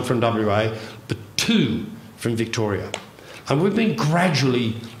 and 1 from WA, but 2 from Victoria. And we've been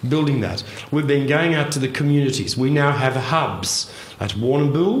gradually building that. We've been going out to the communities. We now have hubs at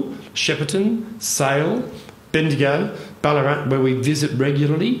Warrnambool, Shepparton, Sale, Bendigo, Ballarat, where we visit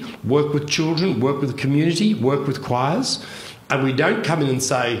regularly, work with children, work with the community, work with choirs. And we don't come in and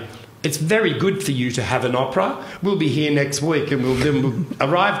say, it's very good for you to have an opera. We'll be here next week and we'll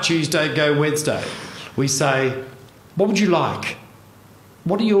arrive Tuesday, go Wednesday. We say, what would you like?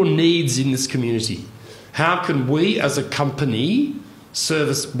 What are your needs in this community? How can we as a company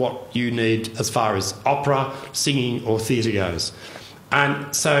service what you need as far as opera, singing or theatre goes?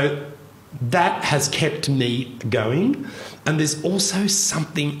 And so that has kept me going. And there's also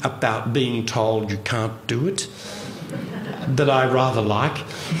something about being told you can't do it that I rather like.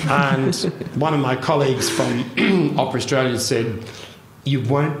 And one of my colleagues from Opera Australia said, you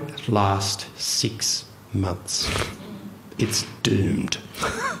won't last 6 months. It's doomed.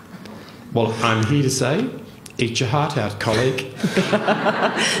 Well, I'm here to say, eat your heart out, colleague.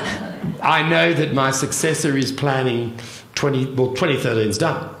 I know that my successor is planning 2013's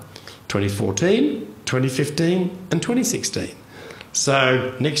done. 2014, 2015 and 2016.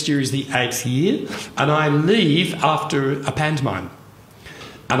 So next year is the 8th year, and I leave after a pantomime.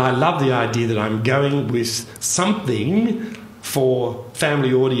 And I love the idea that I'm going with something for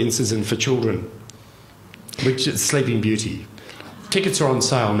family audiences and for children, which is Sleeping Beauty. Tickets are on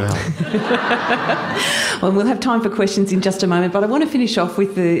sale now. Well, we'll have time for questions in just a moment, but I want to finish off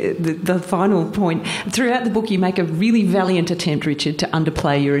with the final point. Throughout the book, you make a really valiant attempt, Richard, to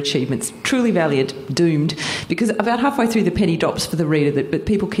underplay your achievements. Truly valiant, doomed, because about halfway through the penny drops for the reader but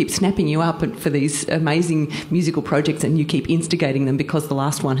people keep snapping you up for these amazing musical projects and you keep instigating them because the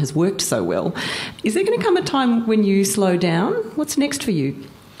last one has worked so well. Is there going to come a time when you slow down? What's next for you?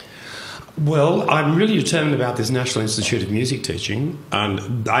 Well, I'm really determined about this National Institute of Music teaching,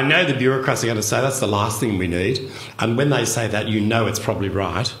 and I know the bureaucrats are going to say that's the last thing we need, and when they say that, you know it's probably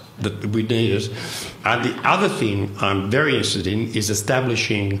right, that we need it. And the other thing I'm very interested in is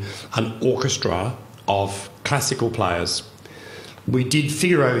establishing an orchestra of classical players. We did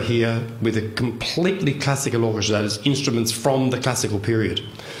Figaro here with a completely classical orchestra, that is instruments from the classical period.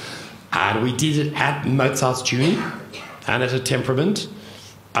 And we did it at Mozart's Tuning and at a Temperament.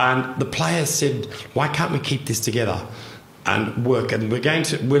 And the players said, why can't we keep this together and work? And we're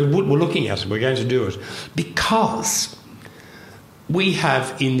looking at it, we're going to do it. Because we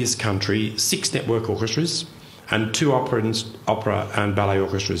have in this country 6 network orchestras and 2 opera and ballet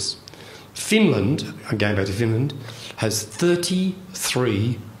orchestras. Finland, I'm going back to Finland, has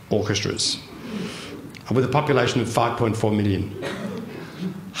 33 orchestras with a population of 5.4 million.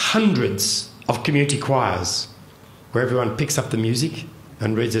 Hundreds of community choirs where everyone picks up the music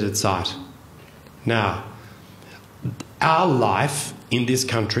and reads it at sight. Now, our life in this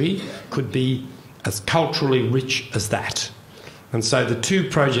country could be as culturally rich as that. And so the two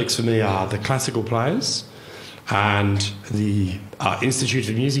projects for me are the classical players and the Institute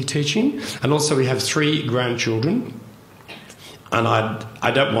of Music Teaching. And also we have 3 grandchildren, and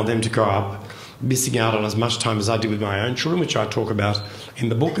I don't want them to grow up missing out on as much time as I did with my own children, which I talk about in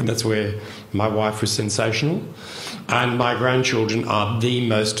the book, and that's where my wife was sensational. And my grandchildren are the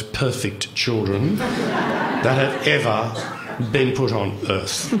most perfect children that have ever been put on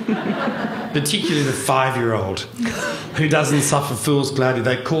earth. Particularly the 5-year-old who doesn't suffer fool's gladly.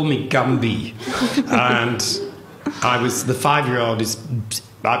 They call me Gumby. And the 5-year-old is,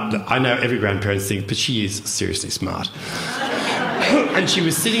 I know every grandparent's thing, but she is seriously smart. And she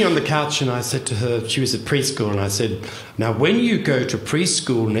was sitting on the couch, and I said to her, she was at preschool, and I said, now when you go to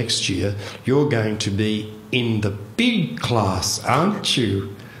preschool next year, you're going to be in the big class, aren't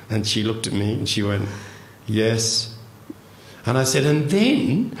you? And she looked at me and she went, yes. And I said, and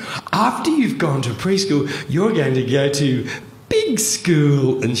then, after you've gone to preschool, you're going to go to big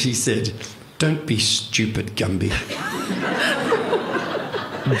school. And she said, don't be stupid, Gumby.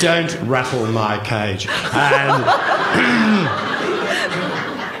 Don't rattle my cage. And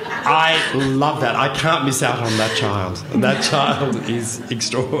I love that. I can't miss out on that child. That child is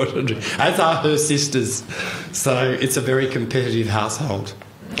extraordinary, as are her sisters. So it's a very competitive household.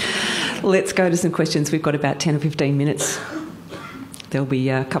 Let's go to some questions. We've got about 10 or 15 minutes. There'll be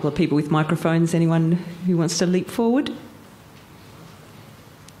a couple of people with microphones. Anyone who wants to leap forward?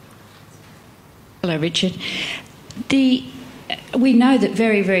 Hello, Richard. We know that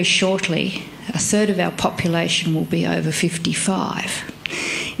very, very shortly a third of our population will be over 55.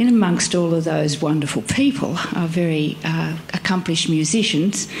 In amongst all of those wonderful people are very accomplished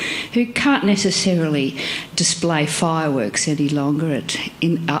musicians who can't necessarily display fireworks any longer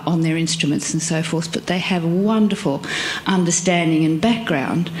on their instruments and so forth, but they have a wonderful understanding and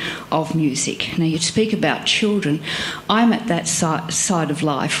background of music. Now, you speak about children. I'm at that side of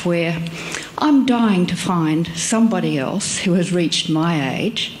life where I'm dying to find somebody else who has reached my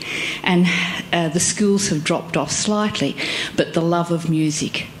age, and the schools have dropped off slightly, but the love of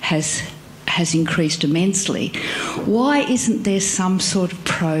music has increased immensely. Why isn't there some sort of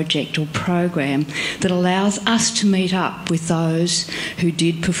project or program that allows us to meet up with those who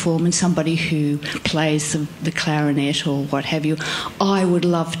did perform, and somebody who plays the clarinet or what have you? I would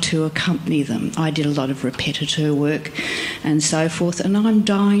love to accompany them. I did a lot of repetiteur work and so forth, and I'm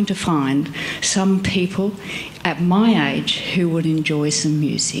dying to find some people at my age who would enjoy some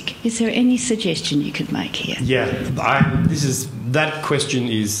music. Is there any suggestion you could make here? Yeah, that question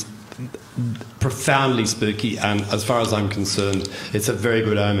is profoundly spooky, and as far as I'm concerned, it's a very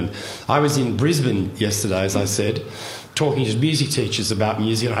good omen. I was in Brisbane yesterday, as I said, talking to music teachers about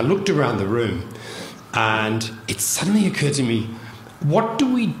music, and I looked around the room and it suddenly occurred to me, what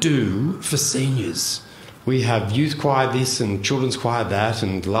do we do for seniors? We have youth choir this and children's choir that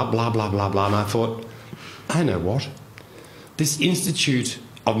and blah, blah, blah, blah, blah. And I thought, I know what. This Institute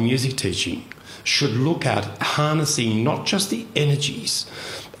of Music Teaching should look at harnessing not just the energies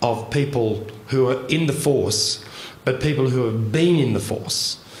of people who are in the force, but people who have been in the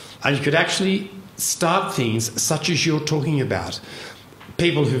force. And you could actually start things such as you're talking about.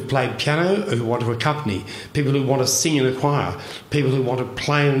 People who've played piano who want to accompany, people who want to sing in a choir, people who want to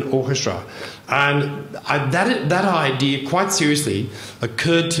play in an orchestra. And that idea, quite seriously,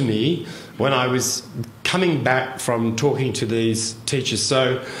 occurred to me when I was coming back from talking to these teachers.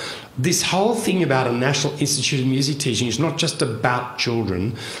 So this whole thing about a National Institute of Music Teaching is not just about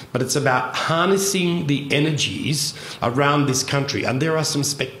children, but it's about harnessing the energies around this country. And there are some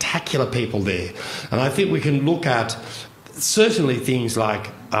spectacular people there. And I think we can look at certainly things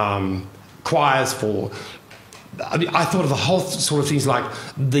like choirs for... I thought of the whole sort of things like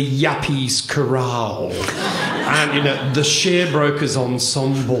the Yuppies Chorale and, the Sharebrokers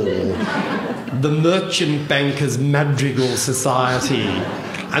Ensemble, the Merchant Bankers Madrigal Society,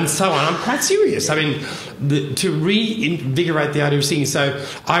 and so on. I'm quite serious. I mean, to reinvigorate the idea of singing. So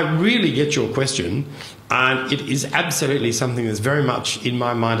I really get your question, and it is absolutely something that's very much in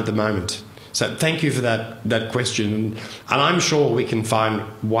my mind at the moment. So thank you for that question, and I'm sure we can find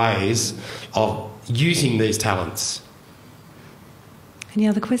ways of using these talents. Any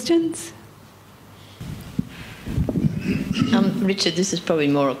other questions? Richard, this is probably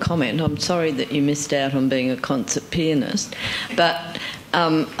more a comment. I'm sorry that you missed out on being a concert pianist, but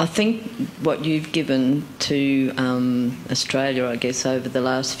I think what you've given to Australia, I guess, over the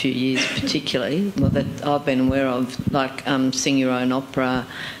last few years particularly, well, that I've been aware of, like Sing Your Own Opera,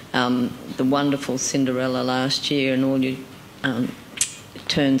 the wonderful Cinderella last year, and all you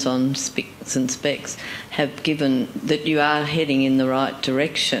turns on spics and specs have given that you are heading in the right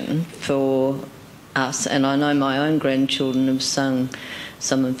direction for us. And I know my own grandchildren have sung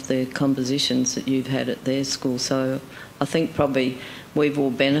some of the compositions that you've had at their school. So I think probably we've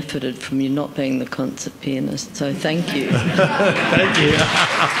all benefited from you not being the concert pianist. So thank you. Thank you.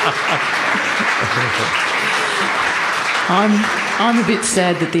 I'm a bit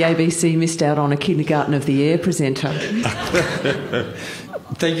sad that the ABC missed out on a Kindergarten of the Year presenter.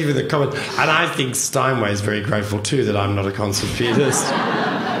 Thank you for the comment. And I think Steinway is very grateful too that I'm not a concert pianist,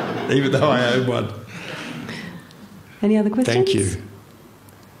 even though I own one. Any other questions? Thank you.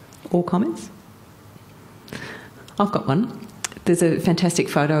 Or comments? I've got one. There's a fantastic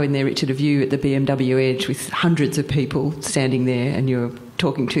photo in there, Richard, of you at the BMW Edge with hundreds of people standing there and you're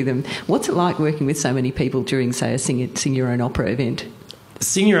talking to them. What's it like working with so many people during, say, a Sing Your Own Opera event?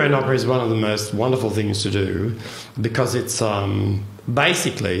 Sing Your Own Opera is one of the most wonderful things to do because it's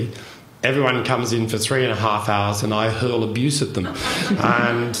basically everyone comes in for 3.5 hours and I hurl abuse at them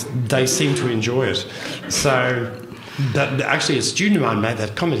and they seem to enjoy it. So actually a student of mine made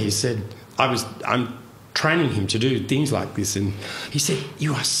that comment. He said, I'm training him to do things like this, and he said,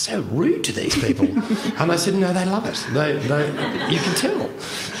 "You are so rude to these people." And I said, "No, they love it. You can tell."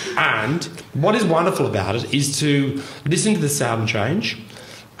 And what is wonderful about it is to listen to the sound change,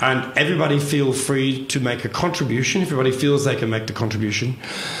 and everybody feel free to make a contribution. Everybody feels they can make the contribution.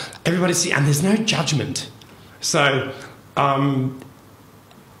 Everybody see, and there's no judgment. So the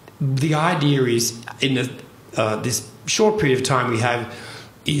idea is in this short period of time we have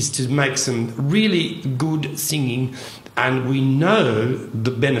is to make some really good singing, and we know the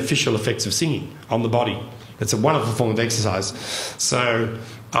beneficial effects of singing on the body. It's a wonderful form of exercise. So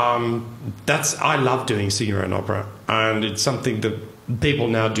I love doing Sing Your Own Opera, and it's something that people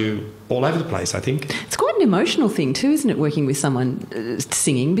now do all over the place, I think. It's quite an emotional thing too, isn't it, working with someone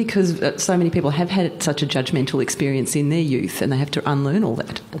singing, because so many people have had such a judgmental experience in their youth and they have to unlearn all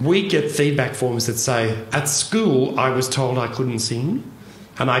that. We get feedback forms that say, at school I was told I couldn't sing,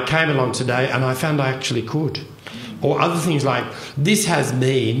 and I came along today and I found I actually could. Or other things like, this has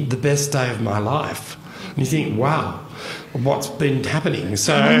been the best day of my life. And you think, wow, what's been happening?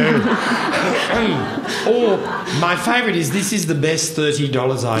 So, or my favourite is, this is the best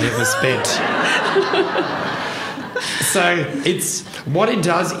 $30 I ever spent. So it's, what it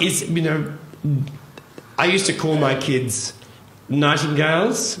does is, I used to call my kids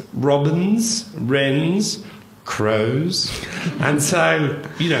nightingales, robins, wrens, crows, and so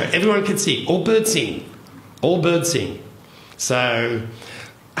everyone can sing. All birds sing. So,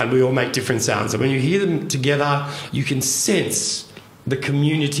 and we all make different sounds, and when you hear them together you can sense the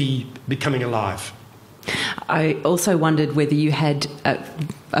community becoming alive. I also wondered whether you had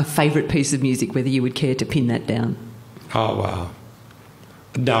a favourite piece of music, whether you would care to pin that down. Oh wow.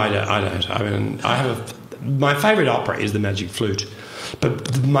 No, I don't. I mean, my favourite opera is The Magic Flute,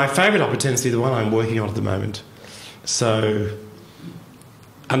 but my favourite opera tends to be the one I'm working on at the moment. So,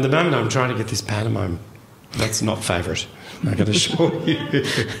 and the moment I'm trying to get this pantomime, that's not favourite, I can assure you.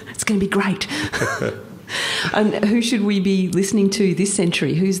 It's going to be great. And who should we be listening to this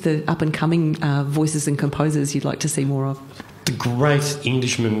century? Who's the up-and-coming voices and composers you'd like to see more of? The great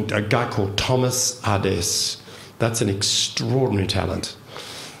Englishman, a guy called Thomas Ardess. That's an extraordinary talent.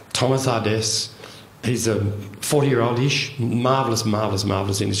 Thomas Ardess, he's a 40-year-old-ish, marvellous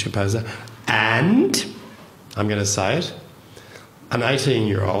English composer, and I'm going to say it, an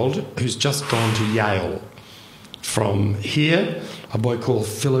 18-year-old who's just gone to Yale. From here, a boy called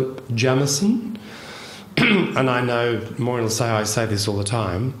Philip Jamison. And I know Maureen will say I say this all the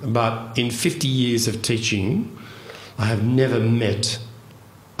time, but in 50 years of teaching, I have never met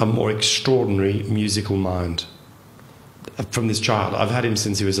a more extraordinary musical mind from this child. I've had him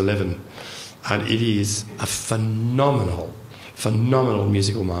since he was 11, and it is a phenomenal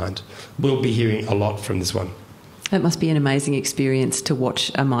musical mind. We'll be hearing a lot from this one. It must be an amazing experience to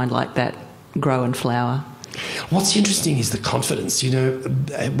watch a mind like that grow and flower. What's interesting is the confidence.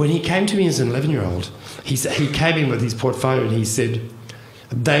 When he came to me as an 11-year-old, he came in with his portfolio and he said,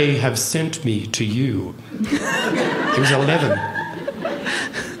 "They have sent me to you." He was 11.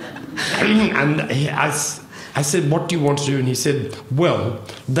 And I said, "What do you want to do?" And he said, "Well,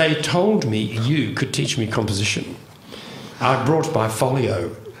 they told me you could teach me composition. I brought my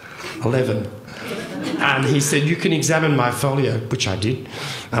folio, 11. And he said, "You can examine my folio," which I did.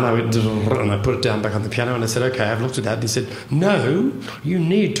 And I went, and I put it down back on the piano, and I said, "Okay, I've looked at that." And he said, "No, you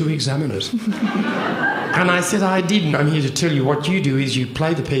need to examine it." And I said, "I didn't. I'm here to tell you what you do is you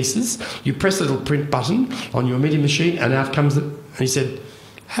play the pieces, you press a little print button on your MIDI machine, and out comes the..." And he said,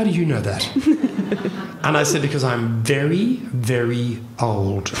 "How do you know that?" And I said, "Because I'm very, very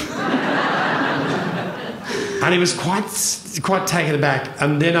old." And he was quite taken aback.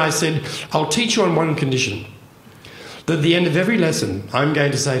 And then I said, "I'll teach you on one condition. That at the end of every lesson, I'm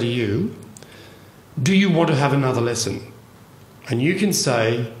going to say to you, do you want to have another lesson? And you can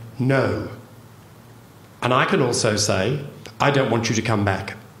say, no. And I can also say, I don't want you to come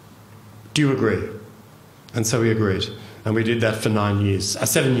back. Do you agree?" And so we agreed. And we did that for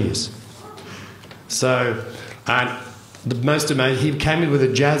 7 years. So, and the most amazing, he came in with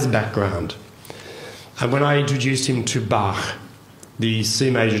a jazz background. And when I introduced him to Bach, the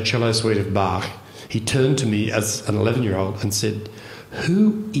C major cello suite of Bach, he turned to me as an 11-year-old and said,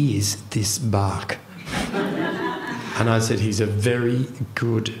 "Who is this Bach?" And I said, "He's a very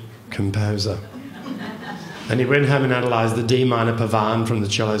good composer." And he went home and analysed the D minor Pavan from the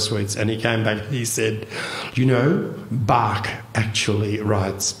cello suites, and he came back and he said, "You know, Bach actually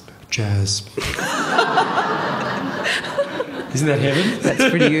writes jazz." Isn't that heaven? That's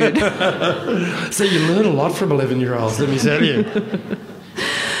pretty good. So you learn a lot from 11-year-olds, let me tell you.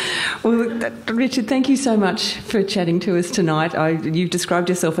 Well, Richard, thank you so much for chatting to us tonight. You've described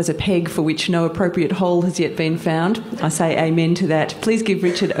yourself as a peg for which no appropriate hole has yet been found. I say amen to that. Please give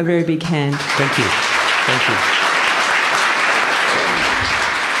Richard a very big hand. Thank you. Thank you.